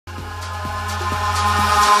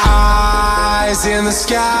eyes in the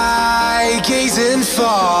sky, gazing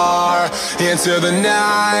far into the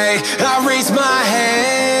night. I raise my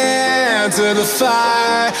hand to the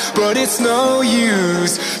fire, but it's no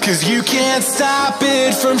use, 'cause you can't stop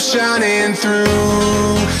it from shining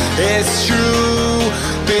through. It's true,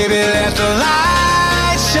 baby, let the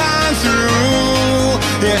light shine through.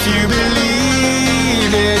 If you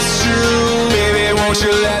believe it's true, baby, won't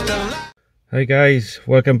you let the light... Hi guys,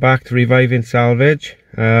 welcome back to Reviving Salvage.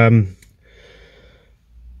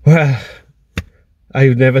 Well, I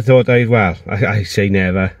never thought I say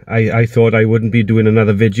never. I thought I wouldn't be doing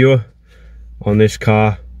another video on this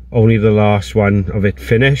car, only the last one of it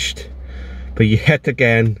finished. But yet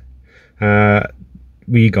again,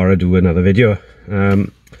 we gotta do another video. I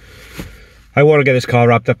want to get this car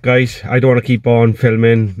wrapped up, guys. I don't want to keep on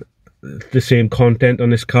filming the same content on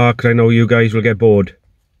this car because I know you guys will get bored.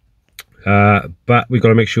 But we've got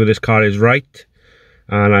to make sure this car is right,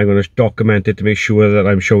 and I'm going to document it to make sure that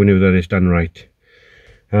I'm showing you that it's done right.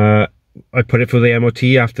 I put it for the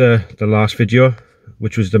MOT after the last video,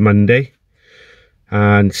 which was the Monday,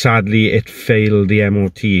 and sadly it failed the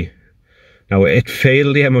MOT. Now it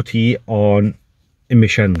failed the MOT on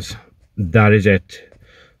emissions. That is it.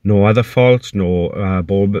 No other faults, no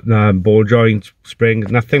ball joints,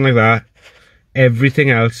 springs, nothing like that. Everything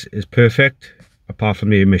else is perfect apart from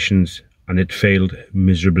the emissions, and it failed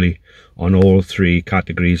miserably on all three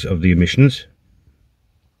categories of the emissions.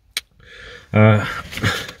 It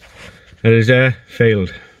is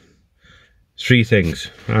failed. Three things.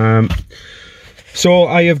 So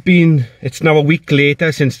I have been, it's now a week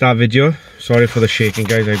later since that video. Sorry for the shaking,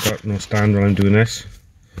 guys, I've got no stand while I'm doing this.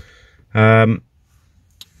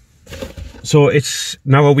 So it's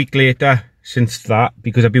now a week later since that,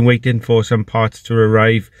 because I've been waiting for some parts to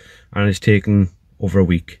arrive, and it's taken over a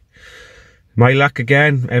week. My luck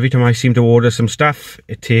again, every time I seem to order some stuff,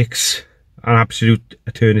 it takes an absolute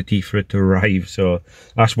eternity for it to arrive. So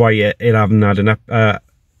that's why it haven't had a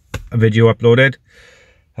video uploaded.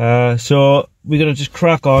 So we're going to just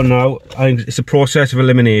crack on now. It's a process of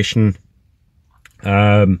elimination.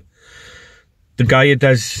 The guy who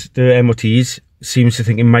does the MOTs seems to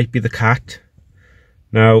think it might be the cat.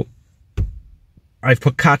 Now, I've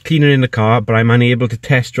put cat cleaner in the car, but I'm unable to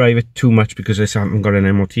test drive it too much because I haven't got an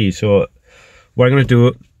MOT. So what I'm going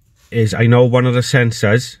to do is, I know one of the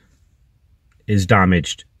sensors is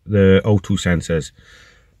damaged, the O2 sensors.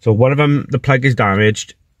 So one of them, the plug is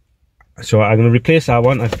damaged. So I'm going to replace that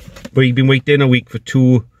one. We've been waiting a week for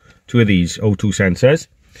two of these O2 sensors.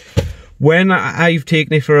 When I've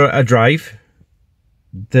taken it for a drive,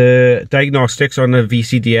 the diagnostics on the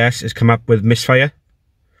VCDS has come up with misfire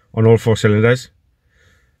on all four cylinders,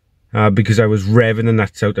 because I was revving the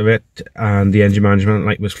nuts out of it and the engine management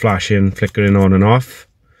light was flashing, flickering on and off.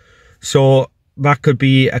 So that could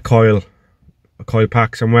be a coil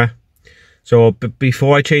pack somewhere. So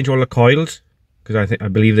before I change all the coils, because I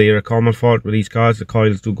believe they are a common fault with these cars, the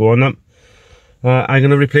coils do go on them, I'm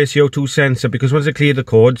going to replace the O2 sensor, because once I cleared the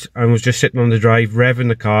cords, I was just sitting on the drive revving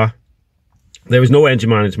the car. There was no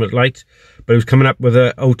engine management light, but it was coming up with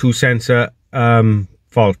a O2 sensor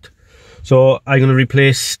fault. So I'm going to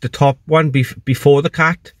replace the top one before the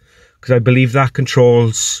cat, because I believe that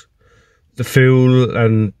controls the fuel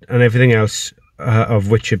and everything else,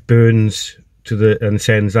 of which it burns to and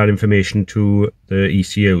sends that information to the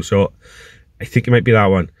ECU. So I think it might be that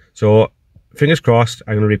one. So fingers crossed,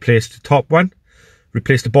 I'm going to replace the top one,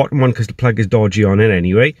 replace the bottom one because the plug is dodgy on it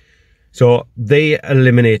anyway. So they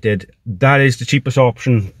eliminated. That is the cheapest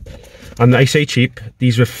option, and I say cheap,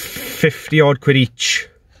 these were 50 odd quid each.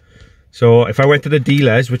 So if I went to the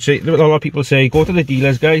dealers, which a lot of people say, go to the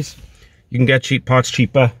dealers, guys, you can get cheap parts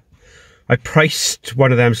cheaper. I priced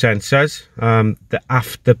one of them sensors,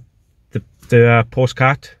 the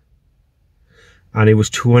postcat, and it was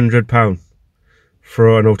 £200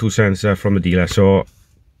 for an O2 sensor from the dealer. So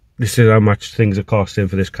this is how much things are costing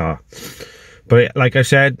for this car. But like I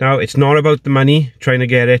said, now it's not about the money, trying to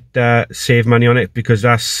get it, save money on it, because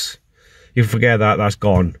you forget that's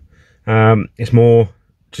gone. It's more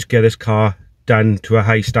just get this car done to a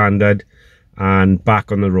high standard and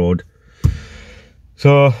back on the road.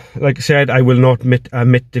 So like I said, I will not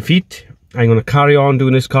admit defeat. I'm going to carry on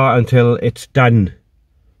doing this car until it's done.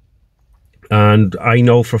 And I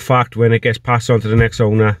know for a fact when it gets passed on to the next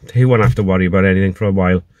owner, he won't have to worry about anything for a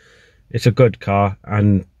while. It's a good car,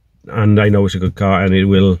 and I know it's a good car, and it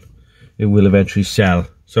will eventually sell.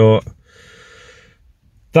 So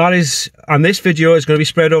that is, and this video is going to be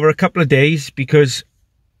spread over a couple of days, because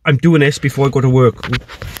I'm doing this before I go to work.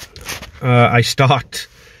 I start,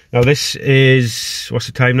 now this is, what's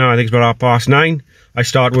the time now? I think it's about 9:30. I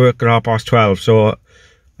start work at 12:30, so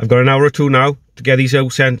I've got an hour or two now to get these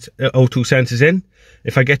O2 sensors in.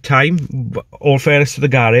 If I get time, all fairness to the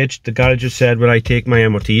garage has said when I take my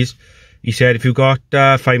MOTs, he said if you've got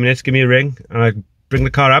 5 minutes, give me a ring and I bring the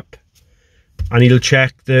car up and he'll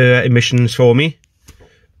check the emissions for me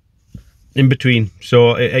in between.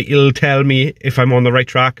 So it'll tell me if I'm on the right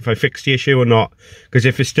track, if I fixed the issue or not. Because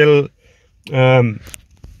if it's still,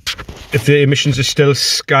 if the emissions are still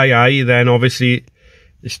sky high, then obviously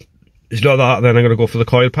it's not that, then I'm going to go for the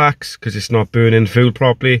coil packs because it's not burning fuel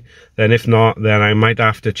properly. Then if not, then I might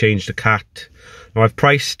have to change the cat. Now I've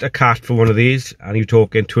priced a cat for one of these and you're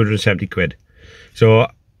talking 270 quid. So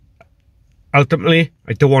ultimately,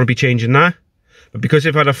 I don't want to be changing that. But because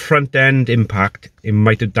it had a front end impact, it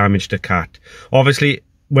might have damaged the cat. Obviously,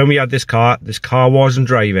 when we had this car wasn't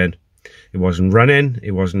driving. It wasn't running.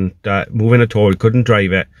 It wasn't moving at all. It couldn't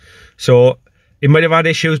drive it. So it might have had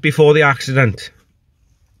issues before the accident.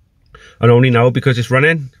 And only now, because it's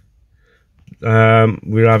running,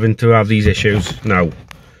 we're having to have these issues now.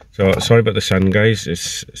 So sorry about the sun, guys.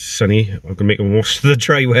 It's sunny. I'm going to make the most of the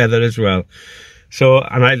dry weather as well. So,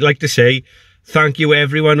 and I'd like to say thank you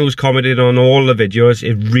everyone who's commented on all the videos.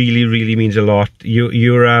 It really, really means a lot.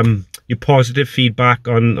 Your positive feedback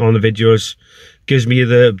on the videos gives me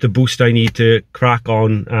the boost I need to crack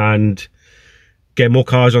on and get more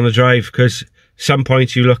cars on the drive. Because some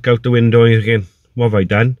points you look out the window and you're thinking, what have I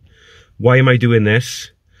done? Why am I doing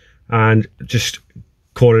this? And just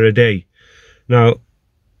call it a day. Now,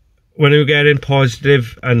 when you're getting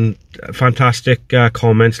positive and fantastic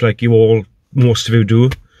comments like most of you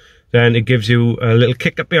do, then it gives you a little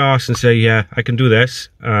kick up the arse and say, yeah, I can do this.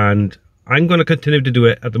 And I'm going to continue to do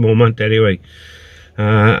it at the moment anyway.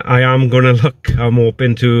 I'm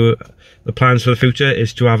open to the plans for the future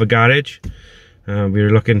is to have a garage.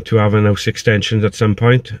 We're looking to have an house extension at some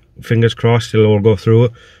point. Fingers crossed it'll all go through.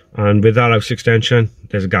 And with that house extension,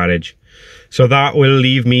 there's a garage. So that will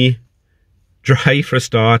leave me dry for a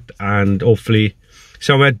start and hopefully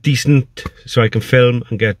somewhere decent so I can film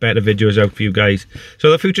and get better videos out for you guys.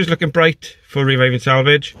 So the future's looking bright for Reviving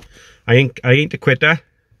Salvage. I ain't a quitter,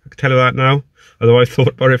 I can tell you that now. Although I've thought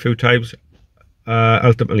about it a few times.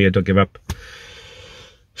 Ultimately I don't give up.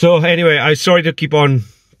 So anyway, I'm sorry to keep on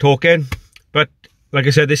talking, but like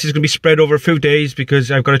I said, this is going to be spread over a few days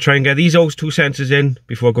because I've got to try and get these O2 sensors in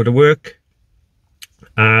before I go to work.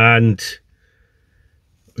 And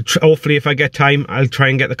hopefully if I get time, I'll try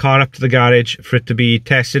and get the car up to the garage for it to be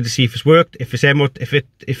tested to see if it's worked. If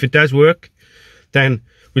it does work, then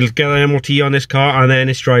we'll get an MOT on this car and then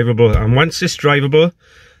it's drivable. And once it's drivable,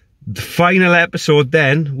 the final episode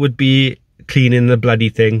then would be cleaning the bloody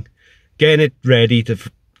thing, getting it ready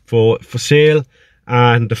for sale,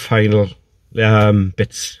 and the final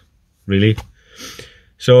bits really.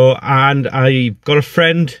 So, and I got a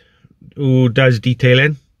friend who does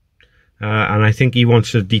detailing, and I think he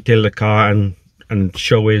wants to detail the car and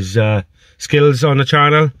show his skills on the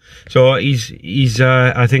channel. So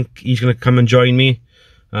I think he's going to come and join me,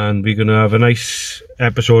 and we're going to have a nice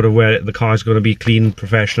episode of where the car's going to be cleaned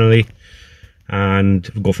professionally, and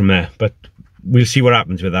we'll go from there. But we'll see what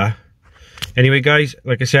happens with that. Anyway, guys,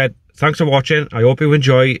 like I said, thanks for watching. I hope you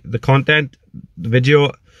enjoy the content, the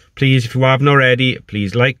video. Please, if you haven't already,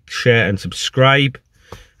 please like, share and subscribe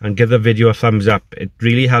and give the video a thumbs up. It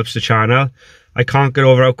really helps the channel. I can't get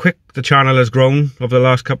over how quick the channel has grown over the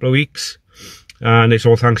last couple of weeks, and it's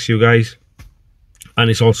all thanks to you guys. And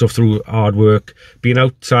it's also through hard work, being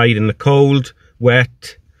outside in the cold,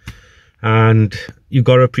 wet, and you've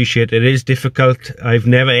got to appreciate it. It is difficult. I've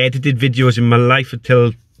never edited videos in my life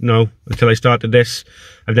until I started this.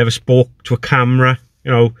 I've never spoke to a camera.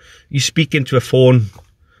 You know, you speak into a phone.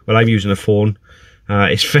 Well, I'm using a phone.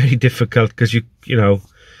 It's very difficult because you don't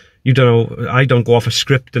know. I don't go off a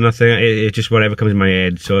script or nothing. It's just whatever comes in my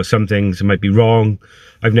head. So some things might be wrong.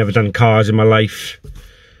 I've never done cars in my life,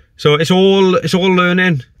 so it's all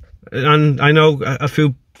learning. And I know a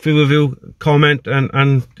few of you comment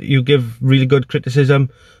and you give really good criticism,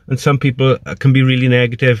 and some people can be really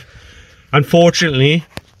negative. Unfortunately,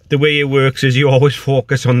 the way it works is you always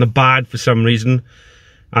focus on the bad for some reason,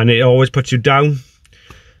 and it always puts you down.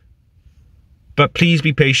 But please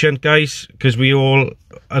be patient, guys, because we all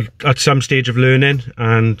are at some stage of learning,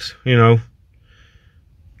 and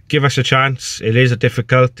give us a chance. It is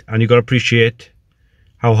difficult, and you've got to appreciate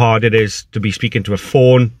how hard it is to be speaking to a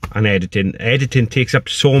phone and editing. Editing takes up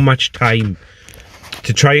so much time.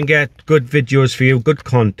 To try and get good videos for you, good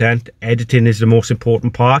content, editing is the most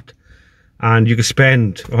important part. And you can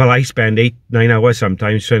spend, well, I spend 8-9 hours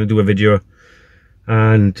sometimes trying to do a video,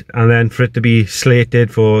 and then for it to be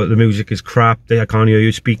slated for the music is crap, I can't hear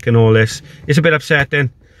you speak and all this, it's a bit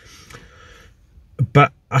upsetting.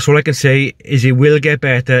 But that's all I can say, is it will get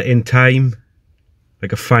better in time,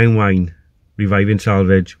 like a fine wine. Reviving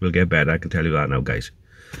Salvage will get better, I can tell you that now, guys.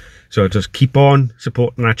 So just keep on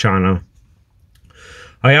supporting our channel.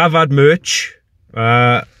 I have had merch.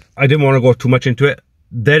 I didn't want to go too much into it.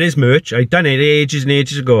 There is merch. I done it ages and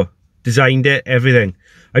ages ago. Designed it, everything.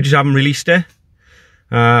 I just haven't released it.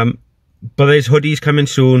 But there's hoodies coming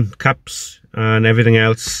soon, cups and everything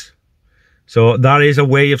else. So that is a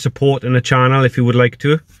way of supporting the channel if you would like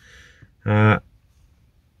to. But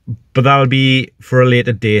that'll be for a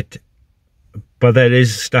later date. But there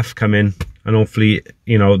is stuff coming, and hopefully,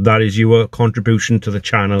 you know, that is your contribution to the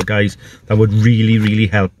channel, guys. That would really, really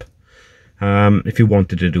help. If you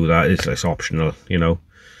wanted to do that, it's optional, you know.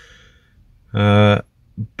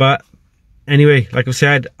 But anyway, like I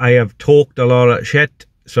said, I have talked a lot of shit,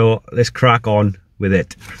 so let's crack on with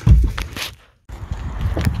it.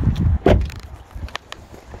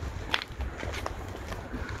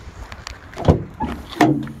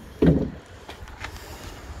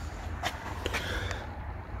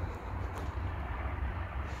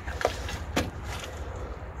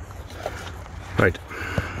 Right,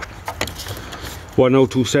 one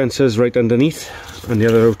O2 sensors right underneath, and the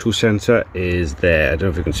other O2 sensor is there. I don't know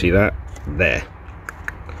if you can see that there.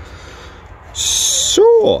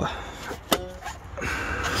 So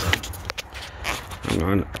hang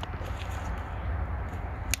on,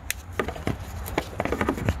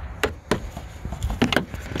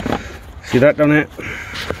 see that down there?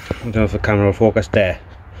 I don't know if the camera will focus. There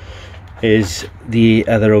is the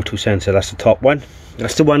other O2 sensor. That's the top one.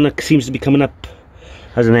 That's the one that seems to be coming up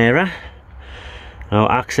as an error. Now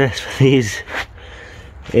access for these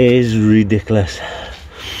is ridiculous.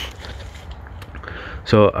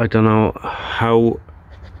 So I don't know how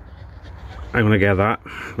I'm gonna get that,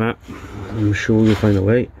 but I'm sure we'll find a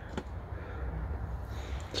way.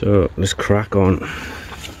 So let's crack on.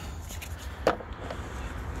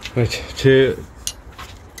 Right, to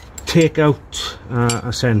take out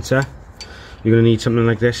a sensor, you're gonna need something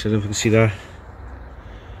like this. I don't know if you can see that.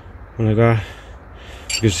 Like that,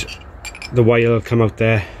 because the wire will come out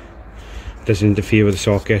there, it doesn't interfere with the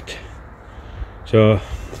socket. So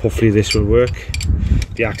hopefully this will work.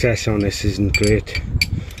 The access on this isn't great.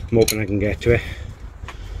 I'm hoping I can get to it.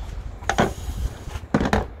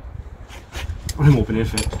 I'm hoping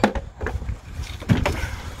it'll fit.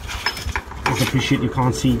 I appreciate you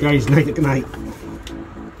can't see, guys. Night at night.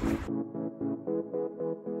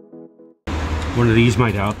 One of these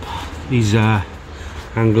might help. These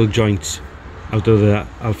angle joints out of the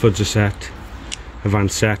Alphas set,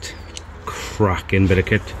 advanced set, cracking bit of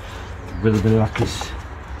kit. A little bit of luck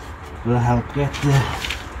will help get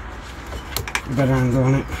the better angle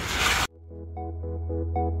on it.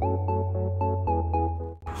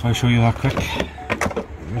 If I show you that quick, I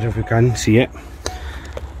don't know if you can see it.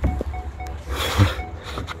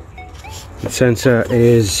 The sensor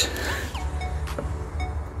is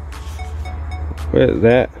right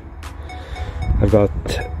there. I've got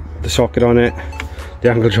the socket on it, the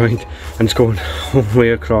angle joint, and it's going all the way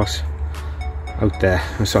across out there.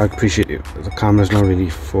 So I appreciate it. The camera's not really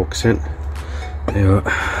focusing. There you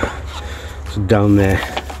go. So down there.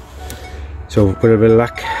 So with a bit of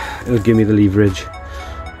luck, it'll give me the leverage.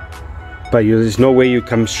 But there's no way you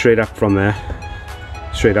come straight up from there,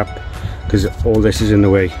 straight up, because all this is in the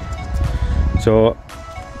way. So,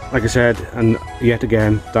 like I said, and yet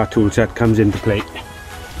again, that tool set comes into play.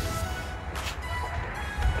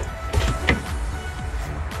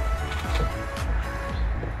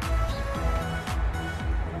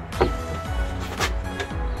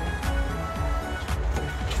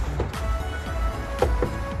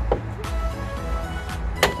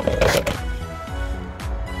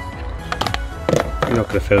 You're not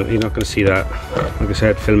going to film, you're not going to see that. Like I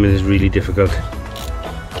said, filming is really difficult.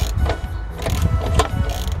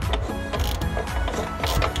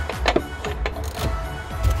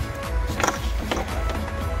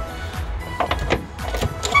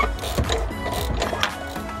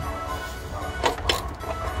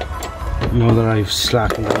 Now that I've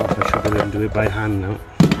slackened off, I should be able to do it by hand now.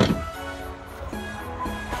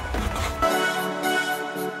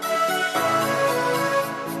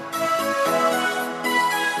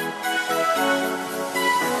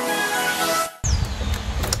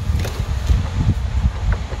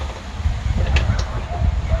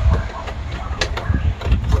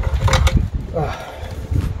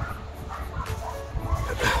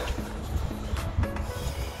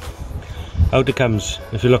 Out it comes.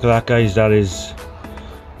 If you look at that, guys, that is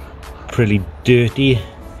pretty dirty,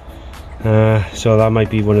 so that might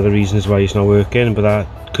be one of the reasons why it's not working, but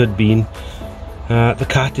that could be the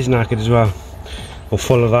cat is knackered as well. or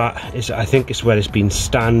full of that. I think it's where it's been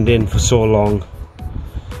standing for so long.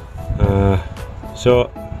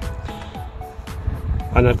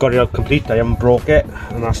 And I've got it out complete. I haven't broke it,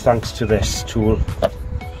 and that's thanks to this tool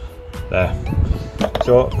there.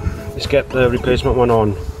 So let's get the replacement one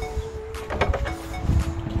on.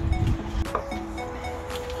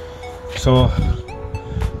 So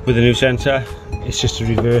with the new sensor, it's just a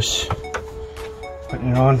reverse putting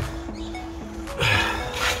it on.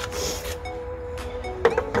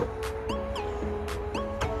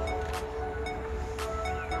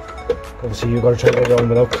 Obviously you've got to try to get it on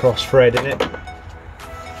without cross-threading it.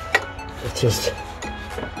 It's just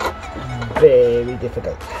very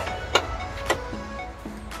difficult.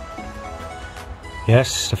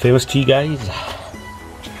 Yes, the famous T, guys.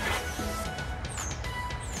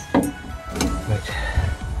 Right.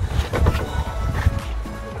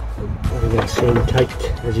 Getting that same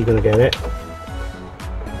tight as you're going to get it.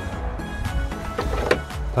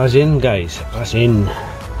 That's in, guys. That's in.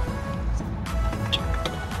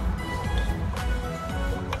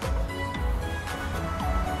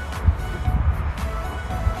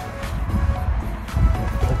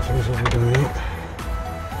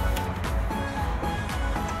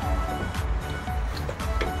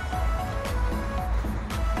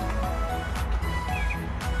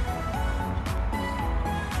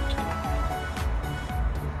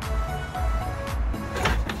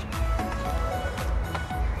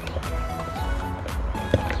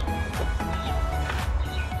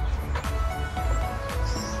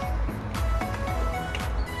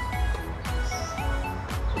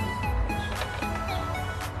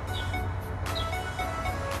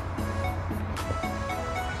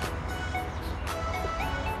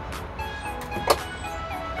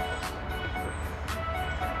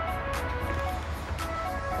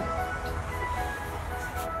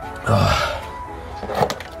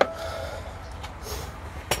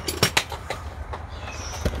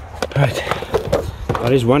 Right,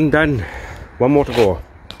 that is one done. One more to go.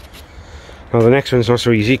 Now the next one's not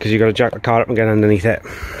so easy because you've got to jack the car up and get underneath it.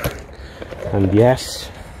 And yes,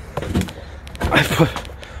 I've put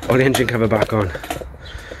all the engine cover back on.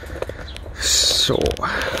 So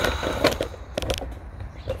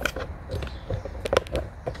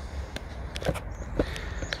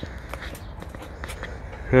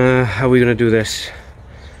how are we going to do this?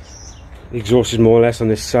 The exhaust is more or less on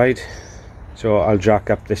this side, so I'll jack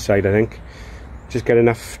up this side, I think. Just get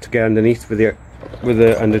enough to get underneath with the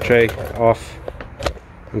under tray off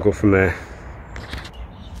and go from there.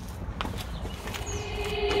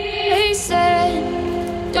 They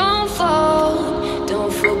said, don't fall,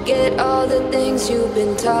 don't forget all the things you've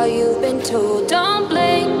been taught, you've been told. Don't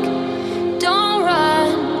blink, don't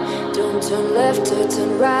run, don't turn left or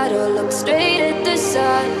turn right or look straight at the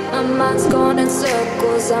sun. My mind's going in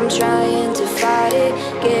circles, I'm trying to fight it,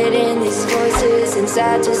 getting these voices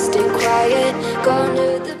inside to stay quiet. Going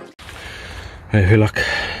to the Right, hey look,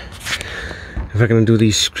 if I can undo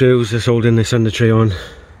these screws that's holding this under tray on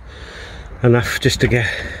enough just to get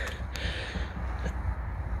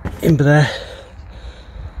into there,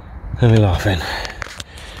 and we're laughing.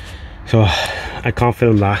 So I can't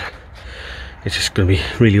film that, it's just going to be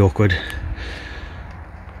really awkward.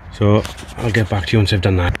 So I'll get back to you once I've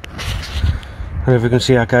done that. And if you can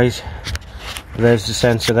see that, guys, there's the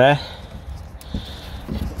sensor there.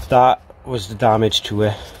 That was the damage to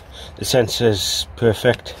it. The sensor is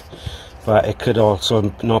perfect, but it could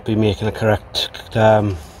also not be making a correct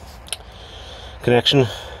connection.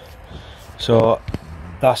 So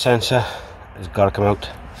that sensor has got to come out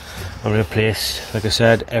and replace. Like I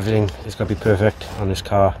said, everything has got to be perfect on this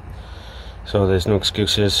car, so there's no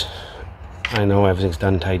excuses. I know everything's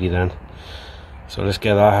done tidy then, so let's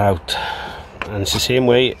get that out. And it's the same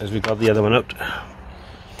way as we got the other one out.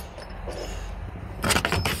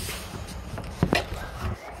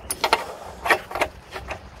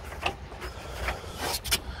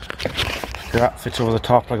 That fits over the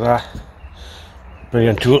top like that.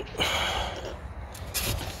 Brilliant tool.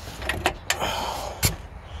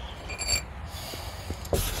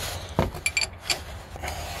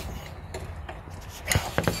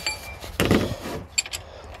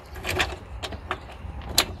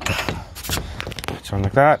 It's on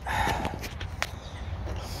like that.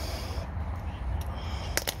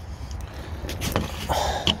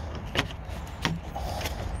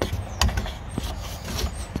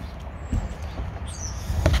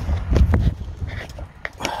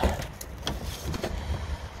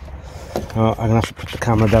 Oh, I'm gonna have to put the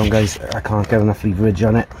camera down, guys. I can't get enough leverage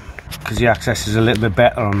on it because the access is a little bit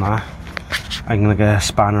better on that. I'm gonna get a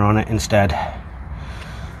spanner on it instead.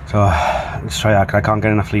 So let's try that, 'cause I can't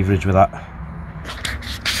get enough leverage with that.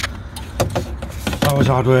 That was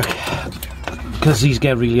hard work because these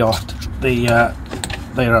get really hot. They're a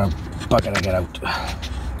bugger to get out.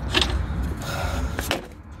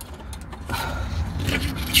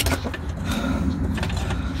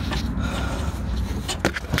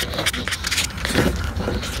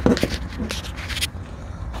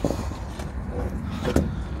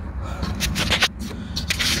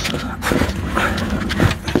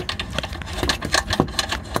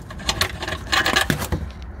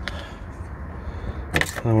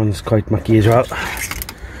 That one's quite mucky as well.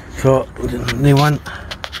 So the new one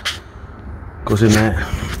goes in there.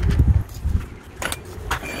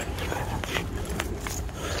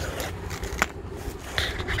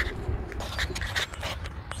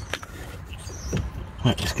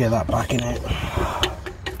 Right, let's get that back in there.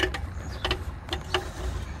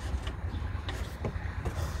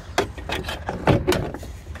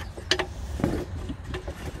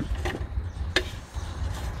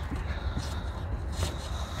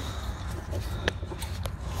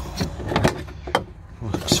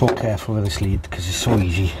 So careful with this lead because it's so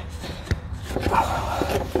easy.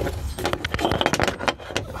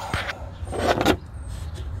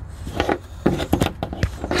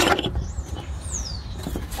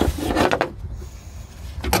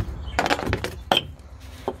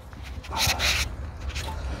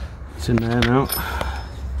 It's in there now.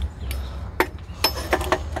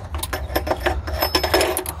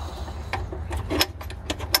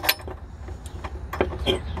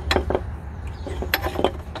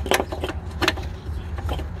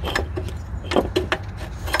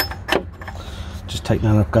 Tighten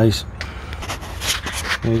that up, guys.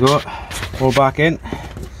 There you go, all back in.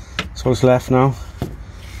 That's what's left now.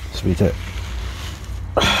 Sweet it.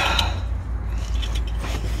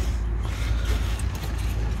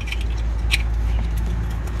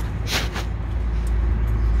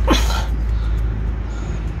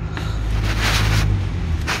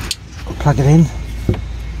 Plug it in.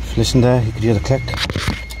 Just listen there, you could hear the click.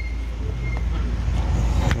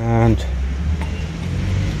 And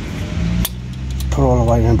put all the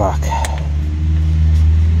wiring back,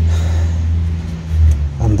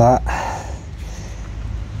 and that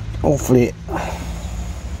hopefully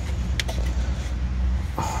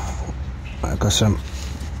I've got some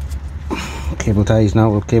cable ties now.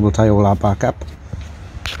 We'll cable tie all that back up,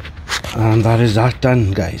 and that is that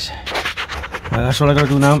done, guys. That's all I gotta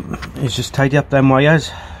do now is just tidy up them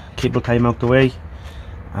wires, cable tie them out the way,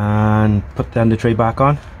 and put the under tray back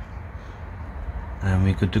on, and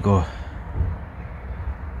we're good to go.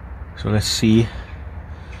 So let's see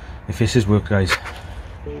if this has worked, guys.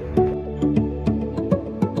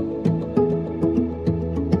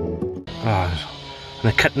 And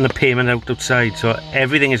they're cutting the pavement out outside, so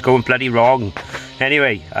everything is going bloody wrong.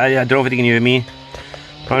 Anyway, I don't know if you can hear me.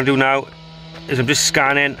 What I'll do now is I'm just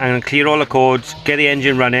scanning. I'm going to clear all the cords, get the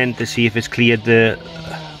engine running to see if it's cleared the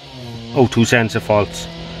O2 sensor faults.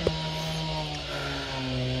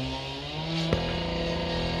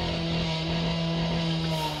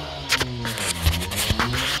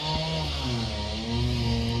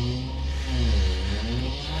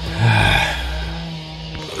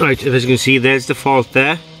 Right, as you can see, there's the fault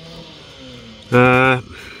there. That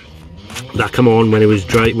come on when I was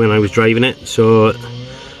driving it. So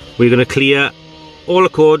we're going to clear all the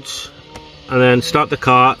cords and then start the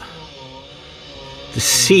car to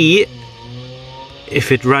see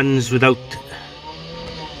if it runs without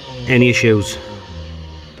any issues.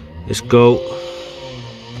 Let's go.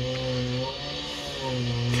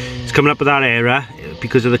 It's coming up with that error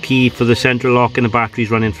because of the key for the central lock and the battery's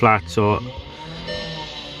running flat, so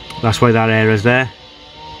that's why that error is there.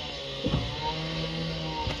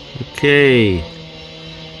 Okay.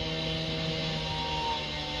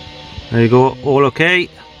 There you go, all okay.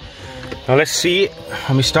 Now let's see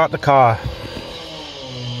when we start the car.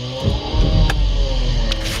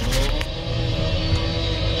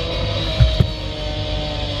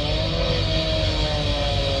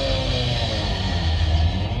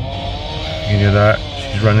 You can hear that,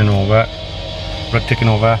 she's running over, ticking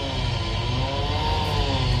over.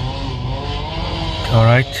 All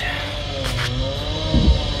right.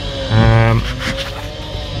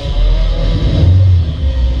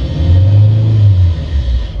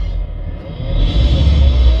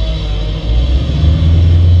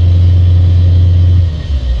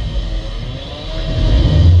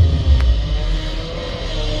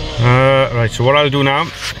 Right, so what I'll do now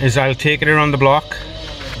is I'll take it around the block,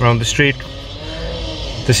 around the street,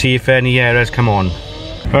 to see if any errors come on.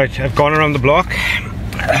 Right, I've gone around the block.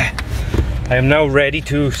 I am now ready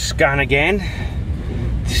to scan again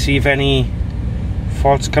to see if any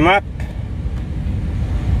faults come up.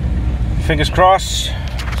 Fingers crossed,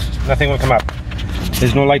 nothing will come up.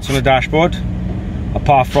 There's no lights on the dashboard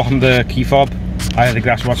apart from the key fob. I think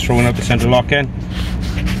that's what's throwing out the central lock in.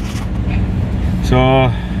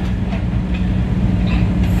 So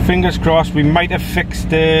fingers crossed, we might have fixed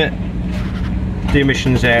the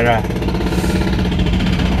emissions error.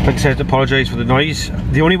 Like I said, apologise for the noise.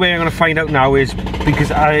 The only way I'm going to find out now is because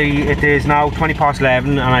it is now 20 past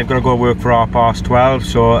 11 and I've got to go work for 12:30,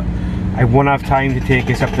 so I won't have time to take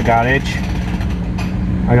this up the garage,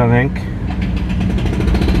 I don't think.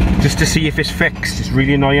 Just to see if it's fixed. It's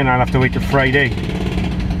really annoying. I'll have to wait till Friday.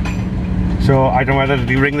 So I don't know whether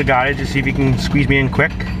to ring the garage to see if he can squeeze me in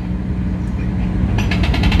quick.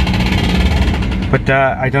 But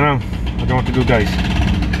I don't know. I don't know what to do, guys.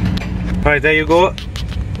 Right, there you go.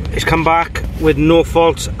 It's come back with no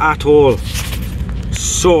faults at all.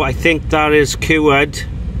 So I think that is cured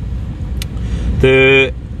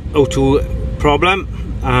the O2 problem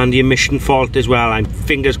and the emission fault as well. I'm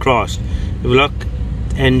fingers crossed. Have a look.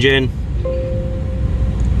 Engine.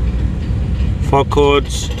 Fault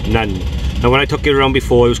codes. None. Now when I took it around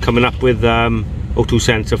before, it was coming up with O2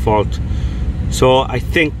 sensor fault. So I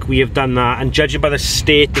think we have done that, and judging by the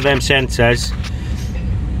state of them sensors,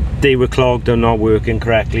 they were clogged and not working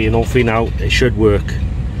correctly, and hopefully now it should work.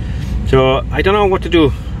 So I don't know what to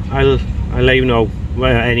do. I'll let you know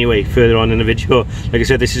anyway further on in the video. Like I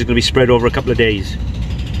said, this is going to be spread over a couple of days.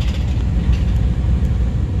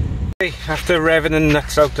 Okay, after revving the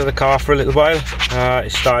nuts out of the car for a little while,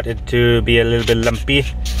 it started to be a little bit lumpy,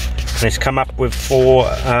 and it's come up with 4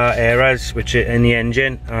 errors which are in the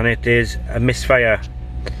engine, and it is a misfire.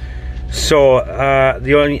 So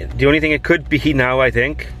the only thing it could be now, I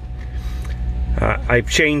think, I've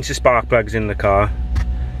changed the spark plugs in the car,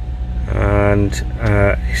 and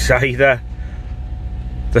it's either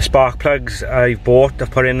the spark plugs I've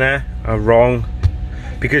put in there are wrong.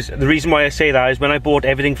 Because the reason why I say that is when I bought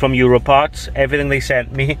everything from Europarts, everything they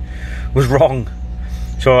sent me was wrong.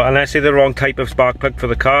 So unless they're the wrong type of spark plug for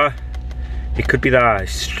the car, it could be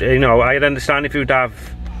that. You know, I'd understand if you'd have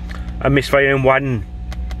a misfire in one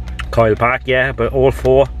coil pack, yeah, but all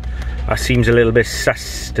 4, that seems a little bit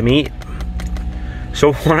sus to me.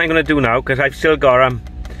 So what I'm going to do now, because I've still got them,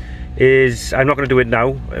 is I'm not going to do it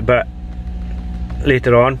now, but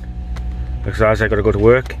later on, because as I got to go to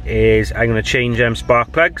work, is I'm going to change them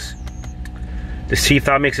spark plugs to see if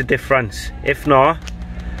that makes a difference. If not,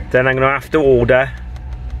 then I'm going to have to order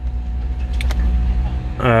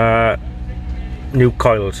new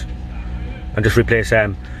coils and just replace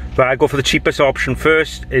them. But I go for the cheapest option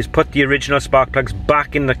first, is put the original spark plugs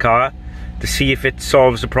back in the car to see if it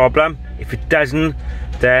solves the problem. If it doesn't,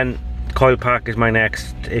 then coil pack is my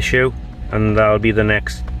next issue, and that'll be the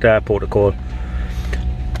next protocol.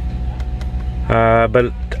 But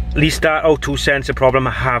at least that O2 sensor problem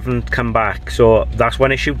haven't come back, so that's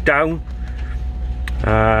one issue down,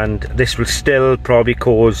 and this will still probably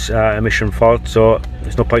cause emission fault, so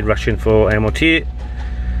there's no point rushing for MOT.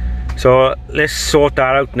 So let's sort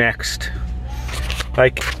that out next.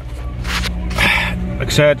 Like I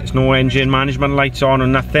said, there's no engine management lights on or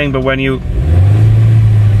nothing, but when you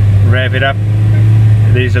rev it up,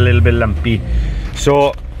 it is a little bit lumpy.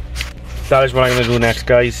 So that is what I'm going to do next,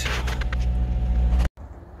 guys.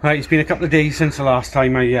 Right, it's been a couple of days since the last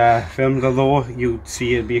time I filmed, although you'd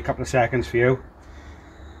see it'll be a couple of seconds for you.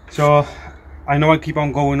 So I know I keep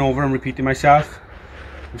on going over and repeating myself.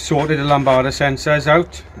 We've sorted the Lombarda sensors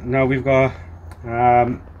out. Now we've got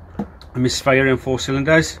a misfire in 4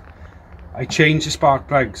 cylinders. I changed the spark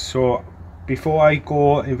plugs, so before I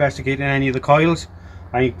go investigating any of the coils,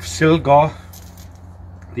 I've still got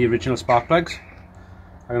the original spark plugs.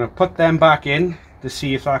 I'm going to put them back in to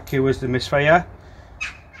see if that cures the misfire,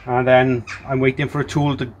 and then I'm waiting for a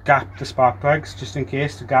tool to gap the spark plugs just in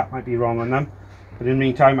case the gap might be wrong on them. But in the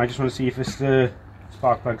meantime, I just want to see if it's the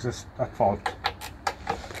spark plugs that's at fault.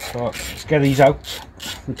 So let's get these out,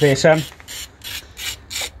 replace them,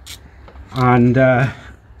 and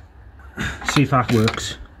see if that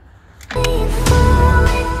works.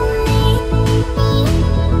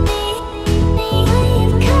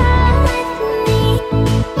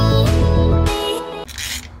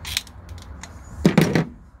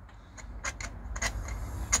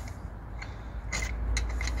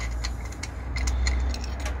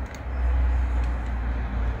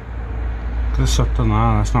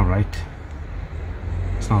 That's not right.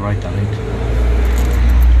 It's not right, that ain't.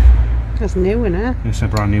 That's new, isn't it? It's a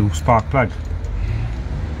brand new spark plug.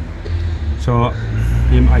 So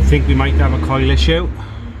I think we might have a coil issue.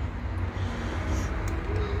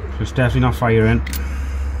 So it's definitely not firing.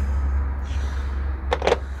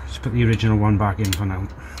 Just put the original one back in for now.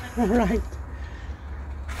 Alright.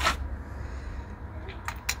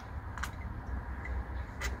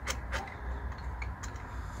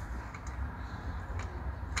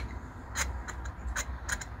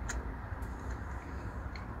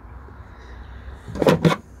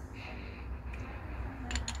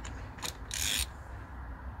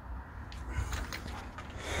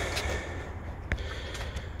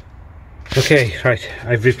 Okay, right,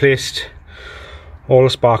 I've replaced all the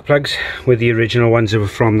spark plugs with the original ones that were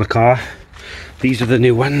from the car. These are the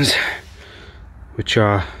new ones, which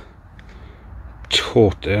are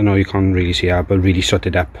I know you can't really see that, but really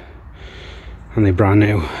sooted up, and they're brand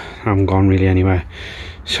new, haven't gone really anywhere.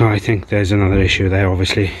 So I think there's another issue there,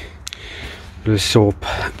 obviously. The soap,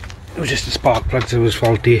 it was just the spark plugs that was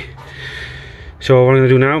faulty. So what I'm going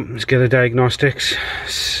to do now is get the diagnostics,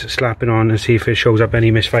 slap it on and see if it shows up any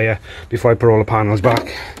misfire before I put all the panels back.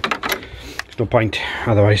 There's no point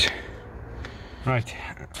otherwise. Right,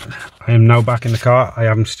 I am now back in the car. I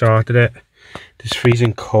haven't started it. It's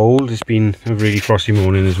freezing cold. It's been a really frosty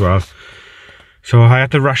morning as well. So I had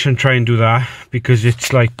to rush and try and do that because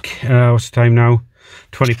it's like, what's the time now?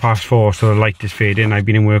 4:20, so the light is fading. I've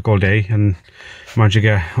been in work all day and managed to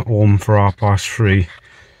get home for 3:30.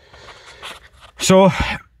 So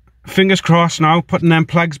fingers crossed now, putting them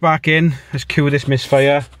plugs back in. Let's cue this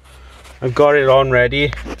misfire. I've got it on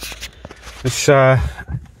ready. Let's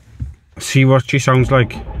see what she sounds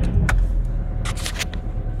like.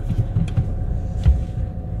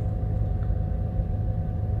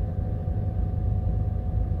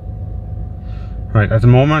 Right, at the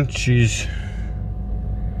moment she's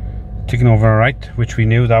taking over alright, which we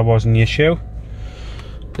knew that wasn't the issue.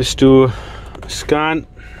 Let's do a scan.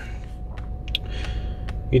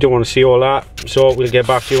 You don't want to see all that, so we'll get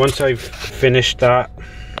back to you once I've finished that.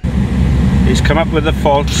 It's come up with the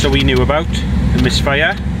fault so we knew about, the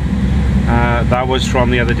misfire. That was from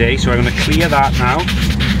the other day, so I'm going to clear that now,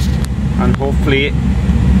 and hopefully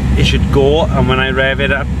it should go, and when I rev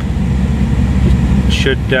it up it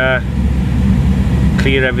should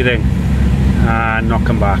clear everything and not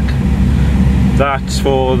come back. That's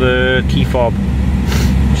for the key fob.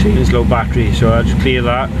 See, it's low battery, so I'll just clear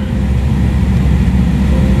that.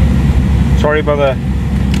 Sorry about the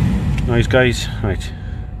noise, guys. Right.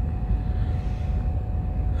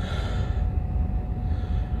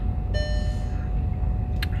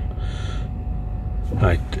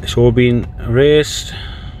 Right, it's all been erased.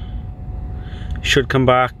 Should come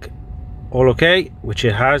back all okay, which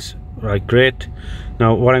it has. Right, great.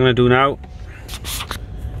 Now what I'm going to do now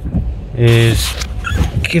is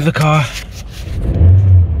give the car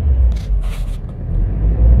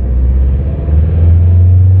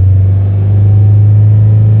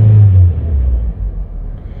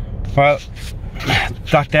well,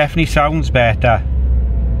 that definitely sounds better.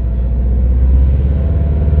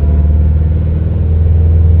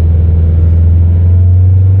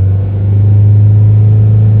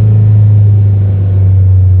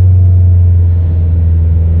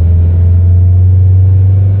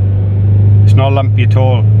 Not lumpy at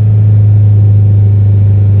all.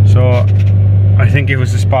 So I think it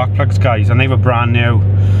was the spark plugs, guys, and they were brand new.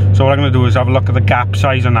 So what I'm going to do is have a look at the gap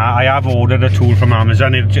size on that. I have ordered a tool from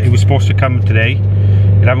Amazon. It was supposed to come today.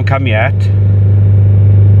 It hasn't come yet.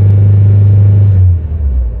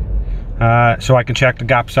 So I can check the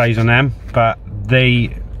gap size on them, but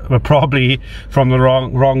they were probably from the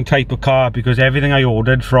wrong type of car, because everything I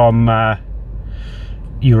ordered from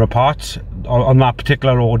Europarts on that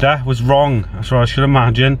particular order was wrong, so I should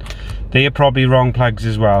imagine they are probably wrong plugs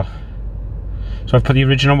as well. So I've put the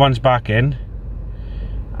original ones back in,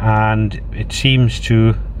 and it seems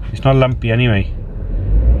to, it's not lumpy anyway.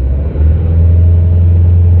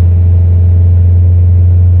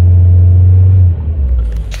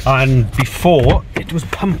 And before it was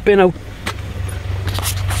pumping out.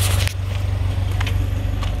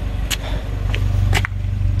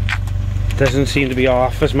 Doesn't seem to be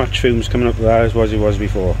half as much fumes coming up with that as it was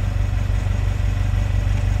before.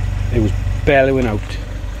 It was bellowing out.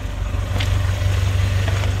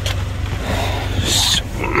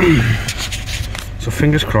 So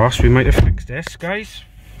fingers crossed we might have fixed this, guys.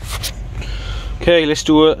 Okay, let's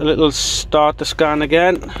do a little start the scan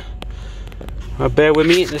again. Bear with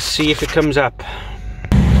me, let's see if it comes up.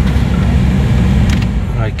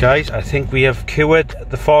 Right, guys, I think we have cured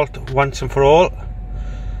the fault once and for all.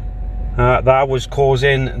 That was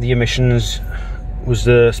causing the emissions, was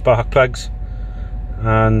the spark plugs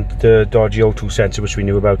and the dodgy O2 sensor, which we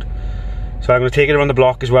knew about. So I'm going to take it around the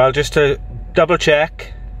block as well, just to double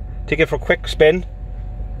check, take it for a quick spin,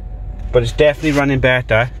 but it's definitely running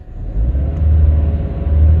better.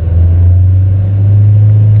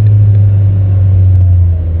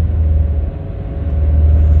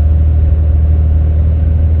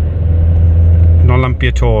 Not lumpy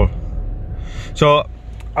at all. So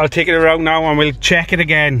I'll take it around now and we'll check it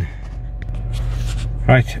again.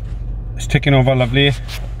 Right, it's ticking over lovely.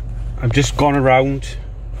 I've just gone around,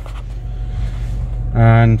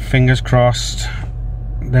 and fingers crossed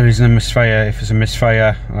there isn't a misfire. If it's a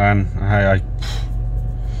misfire, then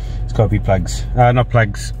It's got to be plugs, not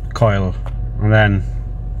plugs, coil, and then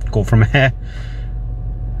go from there.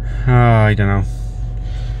 I don't know,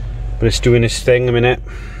 but it's doing its thing a minute.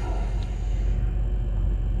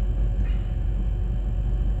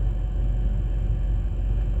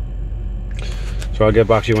 So I'll get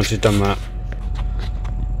back to you once it's done that.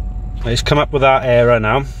 It's come up with that error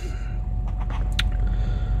now,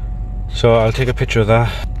 so I'll take a picture of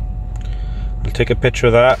that.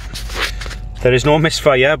 There is no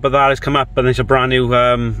misfire, but that has come up and there's a brand new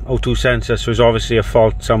O2 sensor, so there's obviously a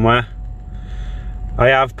fault somewhere. I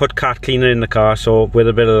have put cat cleaner in the car, so with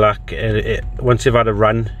a bit of luck, once they've had a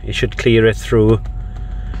run, it should clear it through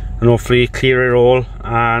and hopefully clear it all,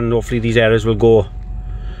 and hopefully these errors will go.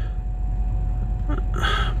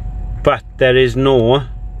 But there is no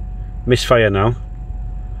misfire now,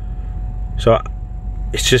 so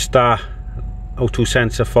it's just that O2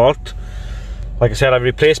 sensor fault. Like I said, I've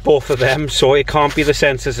replaced both of them, so it can't be the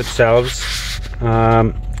sensors themselves. So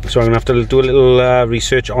I'm gonna have to do a little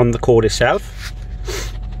research on the code itself,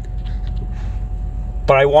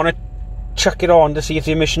 but I want to chuck it on to see if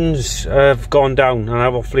the emissions have gone down,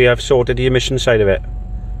 and hopefully I've sorted the emission side of it.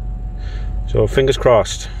 So fingers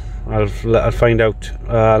crossed. I'll find out.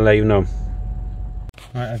 I'll let you know.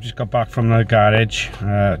 Right, I've just got back from the garage,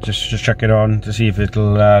 just check it on to see if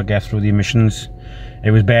it'll get through the emissions. It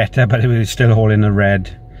was better, but it was still all in the red.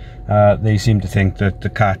 They seem to think that the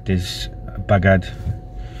cat is buggered.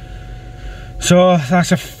 So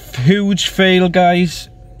that's a huge fail, guys.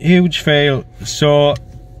 Huge fail. So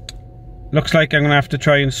looks like I'm gonna have to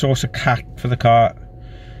try and source a cat for the car.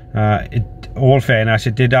 All fairness,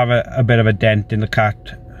 it did have a bit of a dent in the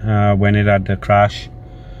cat when it had the crash,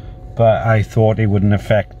 but I thought it wouldn't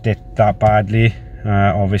affect it that badly.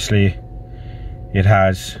 Obviously it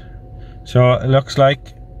has. So it looks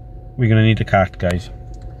like we're gonna need a cat, guys.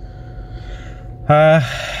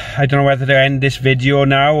 I don't know whether to end this video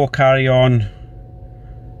now or carry on,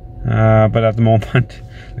 but at the moment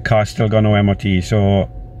the car's still got no MOT, so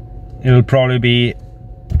it'll probably be,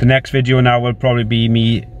 the next video now will probably be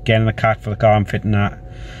me getting a cat for the car and fitting that.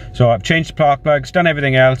 So I've changed the spark plugs, done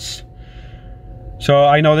everything else. So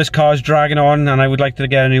I know this car's dragging on and I would like to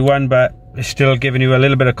get a new one, but it's still giving you a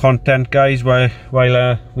little bit of content, guys, while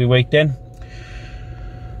we wait in.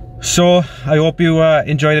 So I hope you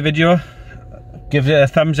enjoy the video. Give it a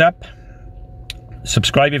thumbs up,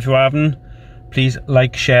 subscribe if you haven't. Please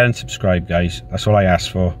like, share and subscribe, guys. That's all I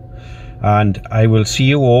ask for, and I will see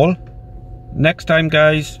you all next time,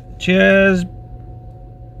 guys. Cheers.